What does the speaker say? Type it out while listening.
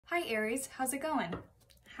Hi Aries, how's it going?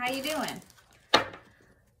 How you doing?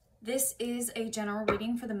 This is a general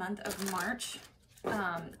reading for the month of March.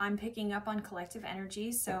 I'm picking up on collective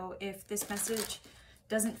energy, so if this message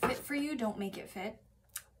doesn't fit for you, don't make it fit.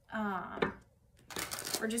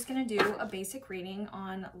 We're just gonna do a basic reading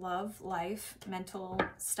on love, life, mental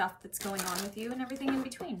stuff that's going on with you and everything in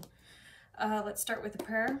between. Let's start with a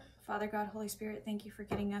prayer. Father God, Holy Spirit, thank you for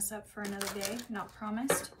getting us up for another day, not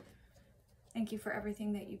promised. Thank you for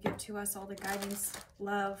everything that you give to us, all the guidance,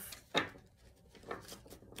 love,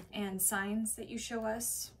 and signs that you show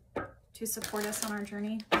us to support us on our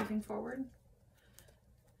journey moving forward.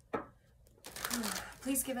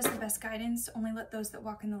 Please give us the best guidance. Only let those that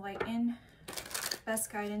walk in the light in.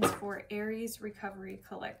 Best guidance for Aries Recovery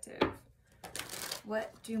Collective.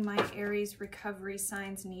 What do my Aries recovery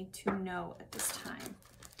signs need to know at this time?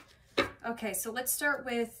 Okay, so let's start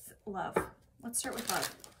with love. Let's start with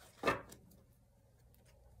love.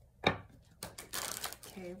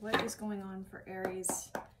 Okay, what is going on for Aries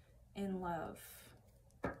in love?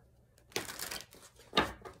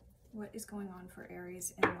 What is going on for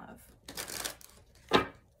Aries in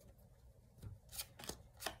love?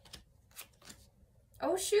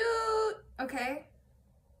 Oh shoot! Okay.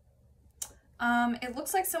 It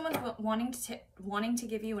looks like someone's wanting to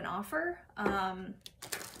give you an offer.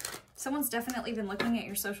 Someone's definitely been looking at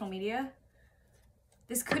your social media.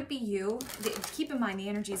 This could be you. Keep in mind, the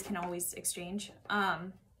energies can always exchange.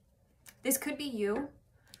 This could be you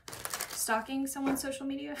stalking someone's social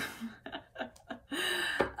media.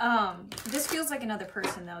 This feels like another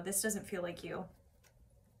person, though. This doesn't feel like you.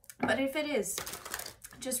 But if it is,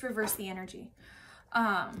 just reverse the energy.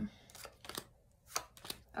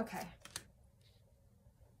 Okay.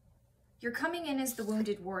 You're coming in as the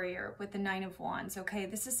wounded warrior with the Nine of Wands, okay?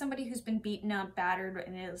 This is somebody who's been beaten up, battered,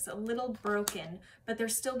 and is a little broken, but they're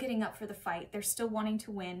still getting up for the fight. They're still wanting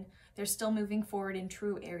to win. They're still moving forward in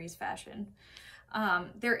true Aries fashion.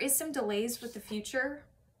 There is some delays with the future.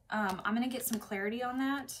 I'm going to get some clarity on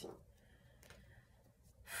that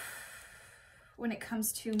when it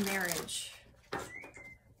comes to marriage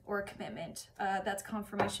or a commitment. That's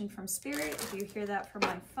confirmation from Spirit. If you hear that from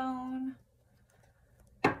my phone.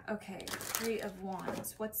 Okay, Three of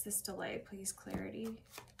Wands. What's this delay? Please, clarity.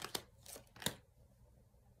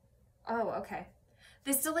 Oh, okay.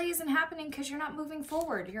 This delay isn't happening because you're not moving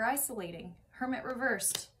forward. You're isolating. Hermit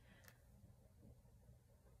reversed.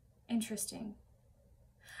 Interesting.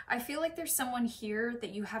 I feel like there's someone here that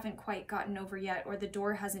you haven't quite gotten over yet, or the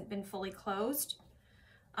door hasn't been fully closed.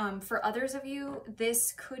 For others of you,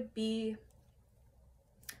 this could be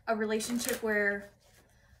a relationship where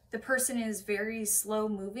the person is very slow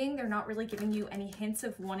moving. They're not really giving you any hints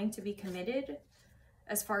of wanting to be committed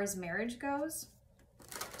as far as marriage goes.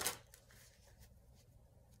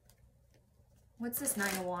 What's this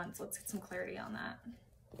Nine of Wands? Let's get some clarity on that.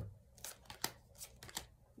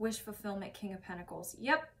 Wish fulfillment, King of Pentacles.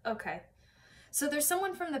 Yep, okay. So there's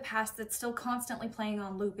someone from the past that's still constantly playing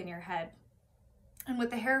on loop in your head. And with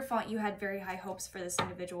the Hierophant, you had very high hopes for this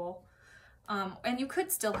individual. And you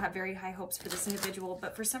could still have very high hopes for this individual,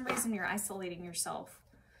 but for some reason you're isolating yourself.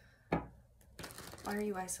 Why are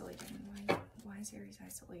you isolating? Why is Aries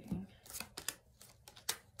isolating?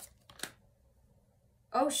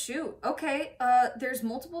 Oh, shoot. Okay. There's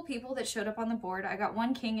multiple people that showed up on the board. I got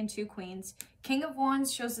one king and two queens. King of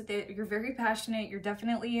Wands shows that you're very passionate. You're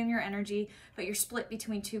definitely in your energy, but you're split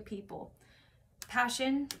between two people.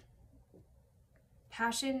 Passion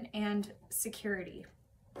and security.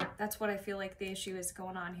 That's what I feel like the issue is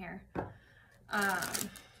going on here.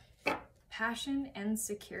 Passion and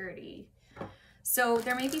security. So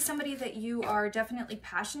there may be somebody that you are definitely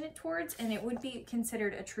passionate towards, and it would be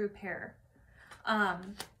considered a true pair. I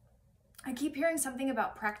keep hearing something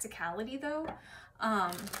about practicality, though.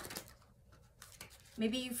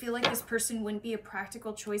 Maybe you feel like this person wouldn't be a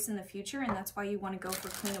practical choice in the future, and that's why you want to go for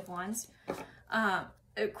Queen of Wands,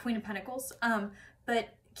 Queen of Pentacles.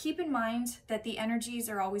 But keep in mind that the energies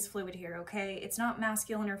are always fluid here, okay? It's not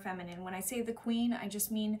masculine or feminine. When I say the queen, I just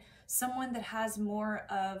mean someone that has more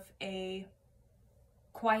of a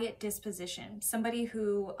quiet disposition. Somebody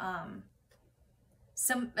who,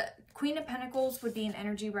 Queen of Pentacles would be an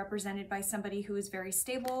energy represented by somebody who is very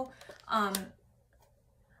stable.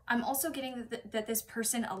 I'm also getting that this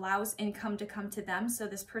person allows income to come to them. So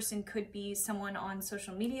this person could be someone on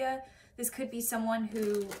social media. This could be someone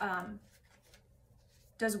who,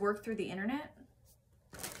 does work through the internet.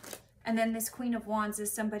 And then this Queen of Wands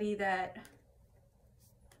is somebody that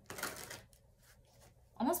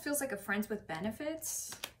almost feels like a friends with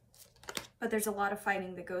benefits, but there's a lot of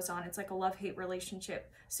fighting that goes on. It's like a love-hate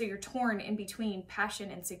relationship. So you're torn in between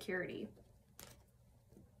passion and security.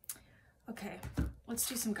 Okay, let's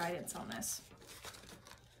do some guidance on this.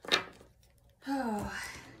 Oh,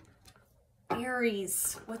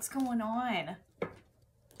 Aries, what's going on?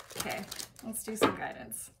 Okay, let's do some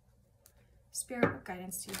guidance. Spirit, what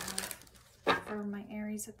guidance do you have for my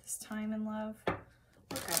Aries at this time in love?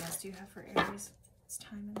 What guidance do you have for Aries at this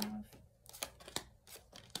time in love?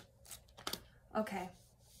 Okay.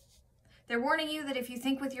 They're warning you that if you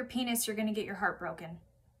think with your penis, you're going to get your heart broken.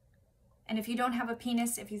 And if you don't have a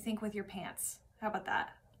penis, if you think with your pants. How about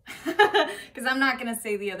that? Because I'm not going to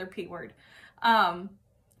say the other P word.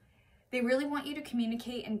 They really want you to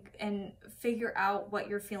communicate and figure out what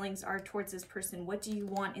your feelings are towards this person. What do you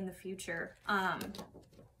want in the future?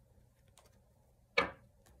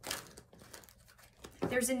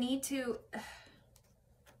 There's a need to...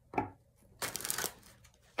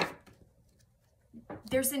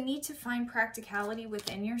 There's a need to find practicality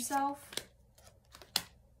within yourself.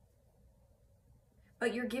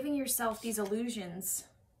 But you're giving yourself these illusions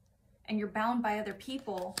and you're bound by other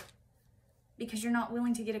people because you're not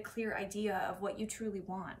willing to get a clear idea of what you truly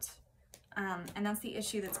want. And that's the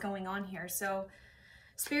issue that's going on here. So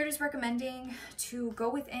Spirit is recommending to go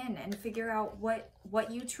within and figure out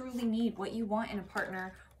what you truly need, what you want in a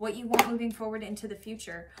partner, what you want moving forward into the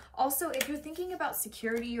future. Also, if you're thinking about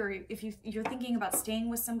security or if you're thinking about staying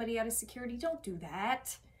with somebody out of security, don't do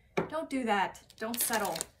that. Don't do that. Don't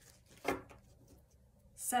settle.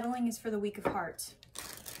 Settling is for the weak of heart.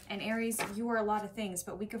 And Aries, you are a lot of things,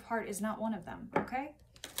 but weak of heart is not one of them, okay?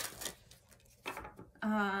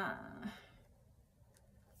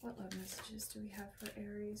 What love messages do we have for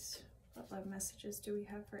Aries? What love messages do we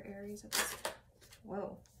have for Aries at this?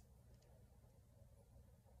 Whoa.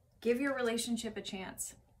 Give your relationship a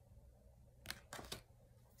chance.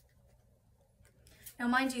 Now,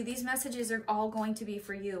 mind you, these messages are all going to be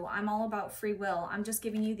for you. I'm all about free will. I'm just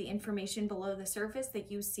giving you the information below the surface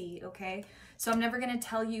that you see, okay? So I'm never going to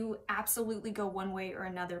tell you absolutely go one way or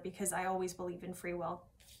another because I always believe in free will.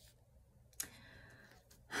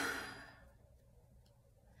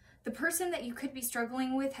 The person that you could be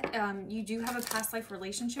struggling with, you do have a past life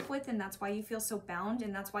relationship with, and that's why you feel so bound,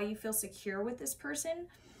 and that's why you feel secure with this person.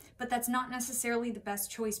 But that's not necessarily the best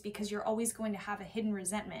choice because you're always going to have a hidden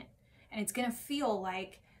resentment. And it's going to feel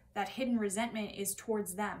like that hidden resentment is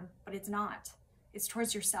towards them, but it's not. It's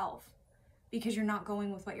towards yourself because you're not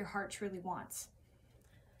going with what your heart truly wants.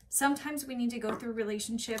 Sometimes we need to go through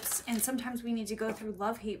relationships and sometimes we need to go through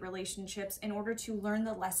love-hate relationships in order to learn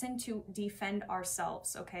the lesson to defend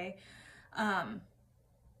ourselves, okay? And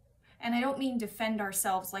I don't mean defend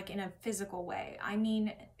ourselves like in a physical way. I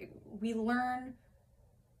mean, we learn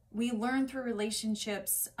through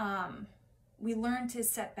relationships, we learn to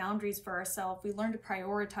set boundaries for ourselves. We learn to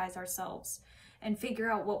prioritize ourselves and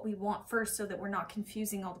figure out what we want first so that we're not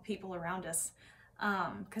confusing all the people around us.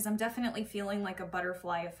 Because I'm definitely feeling like a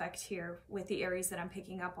butterfly effect here with the Aries that I'm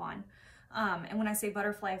picking up on. And when I say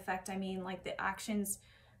butterfly effect, I mean like the actions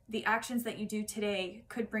that you do today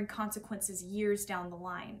could bring consequences years down the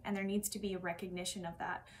line. And there needs to be a recognition of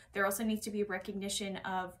that. There also needs to be a recognition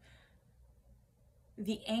of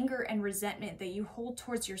the anger and resentment that you hold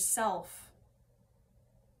towards yourself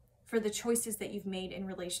for the choices that you've made in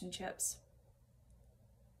relationships.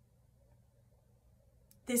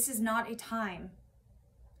 This is not a time.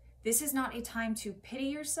 This is not a time to pity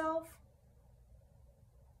yourself.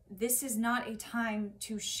 This is not a time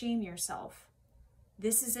to shame yourself.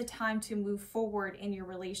 This is a time to move forward in your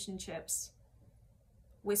relationships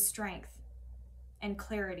with strength and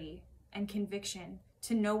clarity and conviction,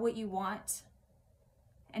 to know what you want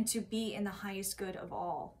and to be in the highest good of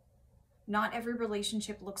all. Not every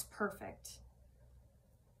relationship looks perfect.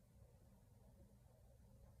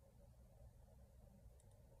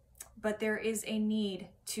 But there is a need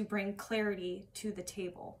to bring clarity to the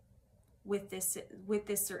table with this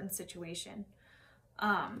certain situation.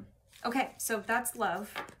 Okay, so that's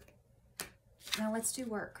love. Now let's do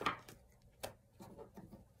work.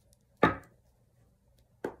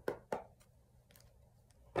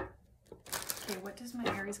 Okay, what does my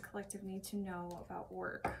Aries collective need to know about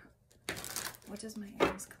work? What does my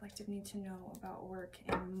Aries collective need to know about work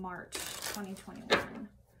in March 2021?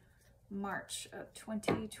 March of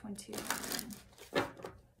 2021.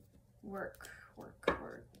 Work.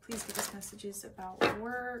 Please give us messages about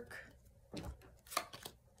work.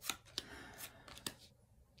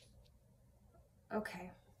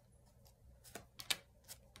 Okay.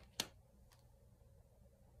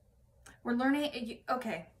 We're learning,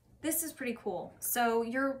 okay, this is pretty cool. So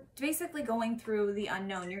you're basically going through the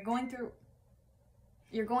unknown. You're going through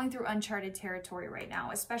uncharted territory right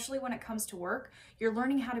now, especially when it comes to work. You're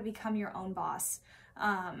learning how to become your own boss.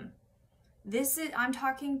 I'm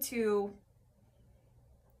talking to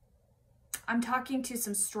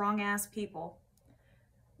some strong ass people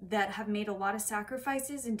that have made a lot of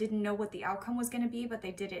sacrifices and didn't know what the outcome was going to be, but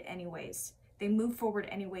they did it anyways. They moved forward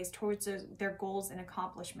anyways towards their goals and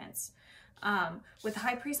accomplishments. With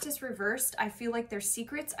High Priestess reversed, I feel like there's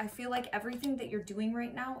secrets. I feel like everything that you're doing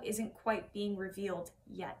right now isn't quite being revealed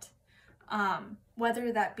yet.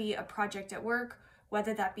 Whether that be a project at work,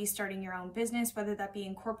 whether that be starting your own business, whether that be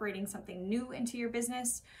incorporating something new into your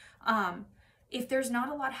business. If there's not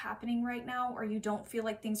a lot happening right now, or you don't feel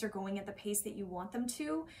like things are going at the pace that you want them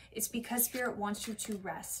to, it's because Spirit wants you to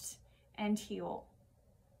rest and heal.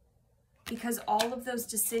 Because all of those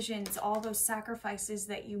decisions, all those sacrifices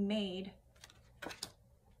that you made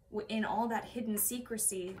in all that hidden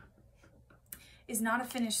secrecy is not a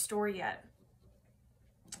finished story yet.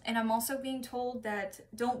 And I'm also being told that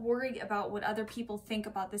don't worry about what other people think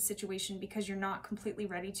about this situation because you're not completely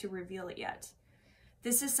ready to reveal it yet.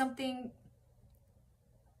 This is something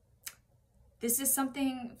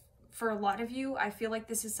for a lot of you. I feel like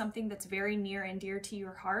this is something that's very near and dear to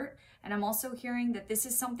your heart. And I'm also hearing that this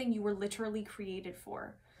is something you were literally created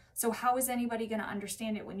for. So how is anybody going to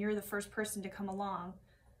understand it when you're the first person to come along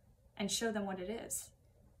and show them what it is?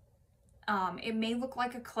 It may look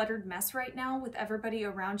like a cluttered mess right now with everybody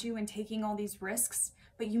around you and taking all these risks,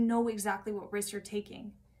 but you know exactly what risks you're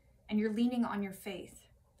taking and you're leaning on your faith.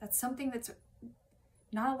 That's something that's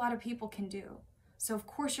not a lot of people can do. So of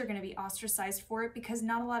course you're going to be ostracized for it because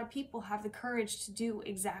not a lot of people have the courage to do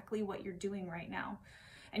exactly what you're doing right now.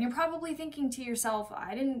 And you're probably thinking to yourself,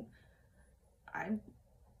 I didn't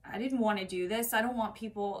want to do this. I don't want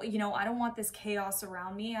people, you know, I don't want this chaos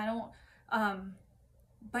around me. I don't,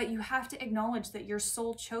 but you have to acknowledge that your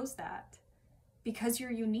soul chose that because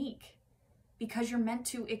you're unique, because you're meant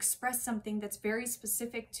to express something that's very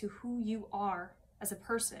specific to who you are as a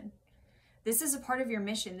person. This is a part of your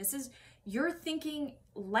mission. You're thinking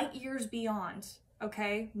light years beyond,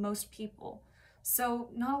 okay? Most people.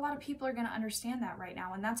 So not a lot of people are going to understand that right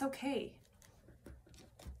now, and that's okay.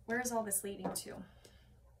 Where is all this leading to?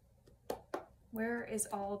 Where is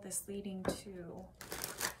all this leading to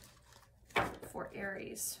for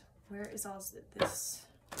Aries? Where is all this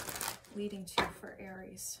leading to for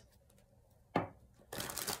Aries?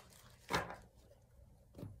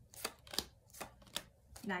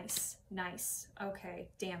 Nice, nice. Okay,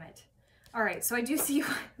 damn it. All right, so I do see you.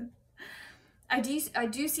 I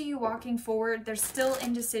do see you walking forward. There's still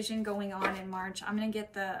indecision going on in March. I'm going to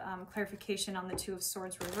get the clarification on the Two of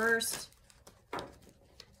Swords reversed.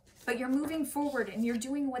 But you're moving forward and you're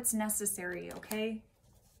doing what's necessary, okay?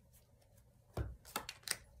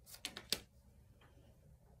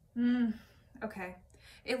 Okay.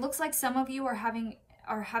 It looks like some of you are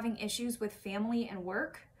having issues with family and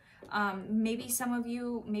work. Maybe some of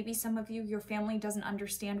you, your family doesn't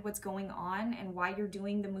understand what's going on and why you're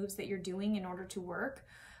doing the moves that you're doing in order to work.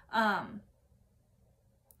 And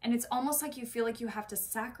it's almost like you feel like you have to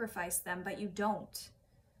sacrifice them, but you don't.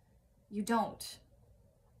 You don't.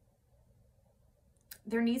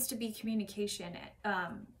 There needs to be communication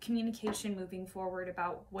moving forward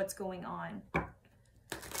about what's going on.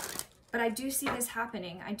 But I do see this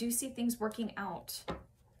happening. I do see things working out.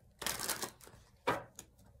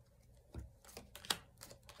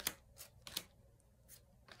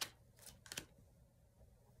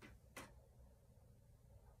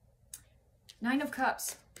 Nine of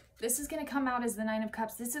Cups. This is going to come out as the Nine of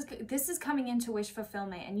Cups. This is coming into wish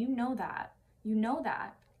fulfillment, and you know that. You know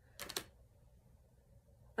that.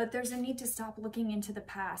 But there's a need to stop looking into the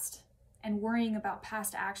past and worrying about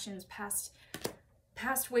past actions, past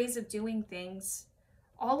ways of doing things.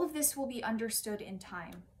 All of this will be understood in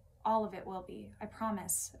time. All of it will be, I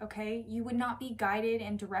promise, okay? You would not be guided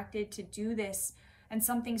and directed to do this and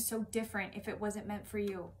something so different if it wasn't meant for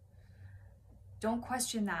you. Don't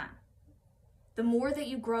question that. The more that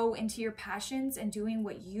you grow into your passions and doing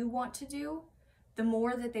what you want to do, the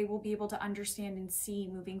more that they will be able to understand and see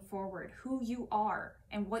moving forward who you are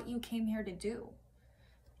and what you came here to do.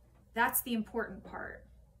 That's the important part.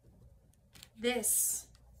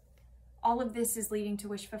 All of this is leading to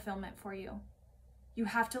wish fulfillment for you. You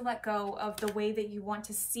have to let go of the way that you want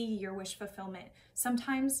to see your wish fulfillment.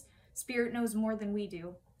 Sometimes Spirit knows more than we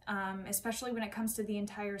do, especially when it comes to the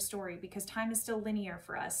entire story, because time is still linear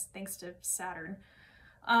for us, thanks to Saturn.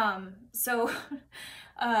 But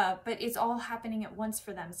it's all happening at once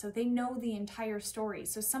for them. So they know the entire story.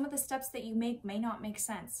 So some of the steps that you make may not make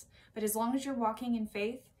sense, but as long as you're walking in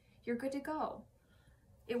faith, you're good to go.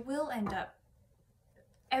 It will end up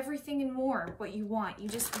everything and more what you want. You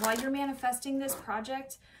just, while you're manifesting this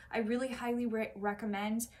project, I really highly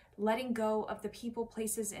recommend letting go of the people,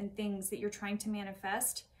 places, and things that you're trying to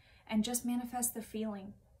manifest, and just manifest the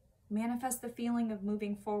feeling. Manifest the feeling of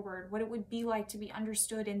moving forward, what it would be like to be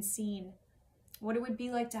understood and seen, what it would be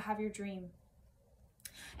like to have your dream.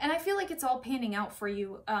 And I feel like it's all panning out for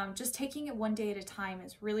you. Just taking it one day at a time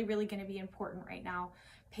is really, really going to be important right now.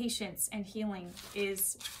 Patience and healing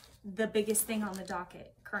is the biggest thing on the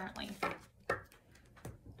docket currently.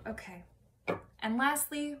 Okay. And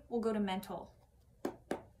lastly, we'll go to mental.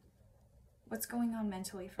 What's going on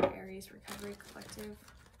mentally for Aries Recovery Collective?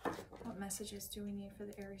 What messages do we need for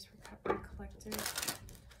the Aries Recovery Collective?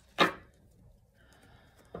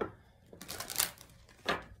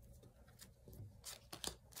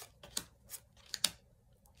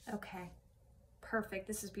 Okay, perfect.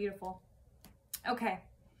 This is beautiful. Okay,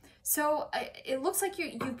 so it looks like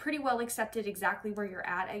you pretty well accepted exactly where you're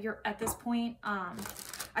at this point.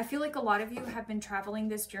 I feel like a lot of you have been traveling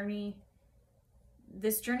this journey.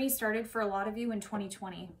 This journey started for a lot of you in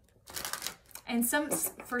 2020. And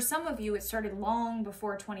for some of you, it started long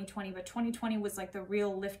before 2020, but 2020 was like the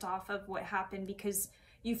real liftoff of what happened, because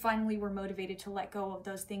you finally were motivated to let go of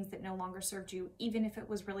those things that no longer served you, even if it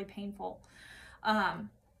was really painful.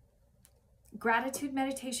 Gratitude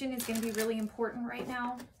meditation is going to be really important right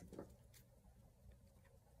now.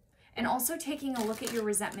 And also taking a look at your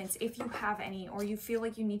resentments, if you have any, or you feel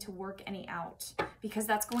like you need to work any out, because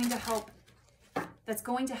that's going to help. That's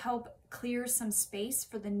going to help clear some space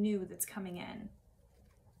for the new that's coming in.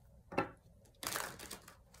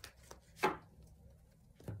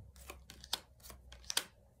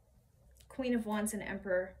 Queen of Wands and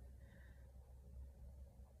Emperor.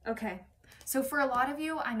 Okay, so for a lot of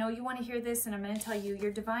you, I know you want to hear this, and I'm going to tell you,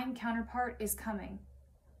 your divine counterpart is coming.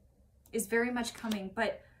 Is very much coming.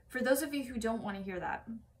 But for those of you who don't want to hear that,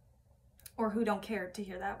 or who don't care to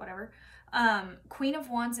hear that, whatever, Queen of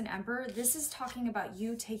Wands and Emperor, this is talking about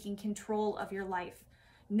you taking control of your life,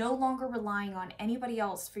 no longer relying on anybody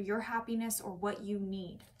else for your happiness or what you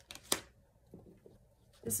need.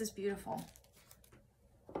 This is beautiful.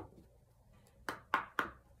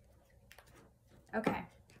 Okay.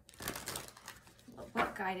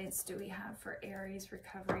 What guidance do we have for Aries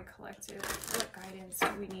Recovery Collective? What guidance do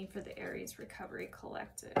we need for the Aries Recovery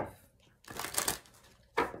Collective?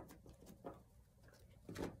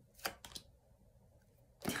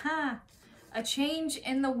 A change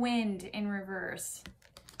in the wind in reverse.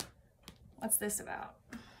 What's this about?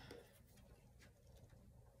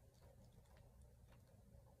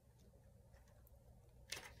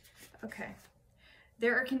 Okay.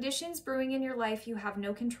 There are conditions brewing in your life you have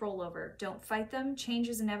no control over. Don't fight them. Change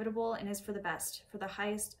is inevitable and is for the best, for the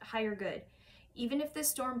higher good. Even if this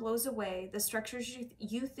storm blows away, the structures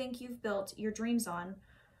you think you've built your dreams on,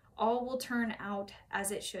 all will turn out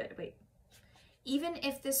as it should. Wait. Even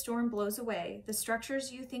if this storm blows away, the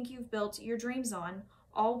structures you think you've built your dreams on,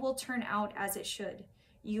 all will turn out as it should.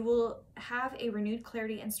 You will have a renewed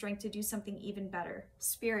clarity and strength to do something even better.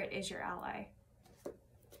 Spirit is your ally.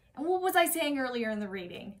 And what was I saying earlier in the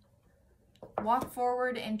reading? Walk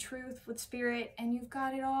forward in truth with Spirit, and you've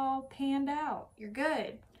got it all panned out. You're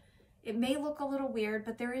good. It may look a little weird,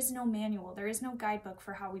 but there is no manual. There is no guidebook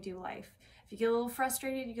for how we do life. If you get a little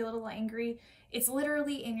frustrated, you get a little angry, it's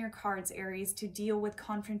literally in your cards, Aries, to deal with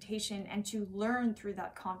confrontation and to learn through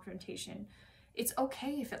that confrontation. It's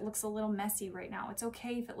okay if it looks a little messy right now. It's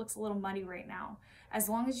okay if it looks a little muddy right now. As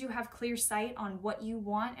long as you have clear sight on what you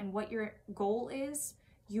want and what your goal is,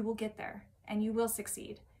 you will get there and you will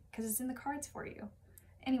succeed because it's in the cards for you.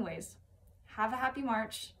 Anyways, have a happy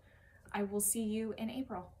March. I will see you in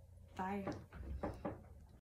April. Bye.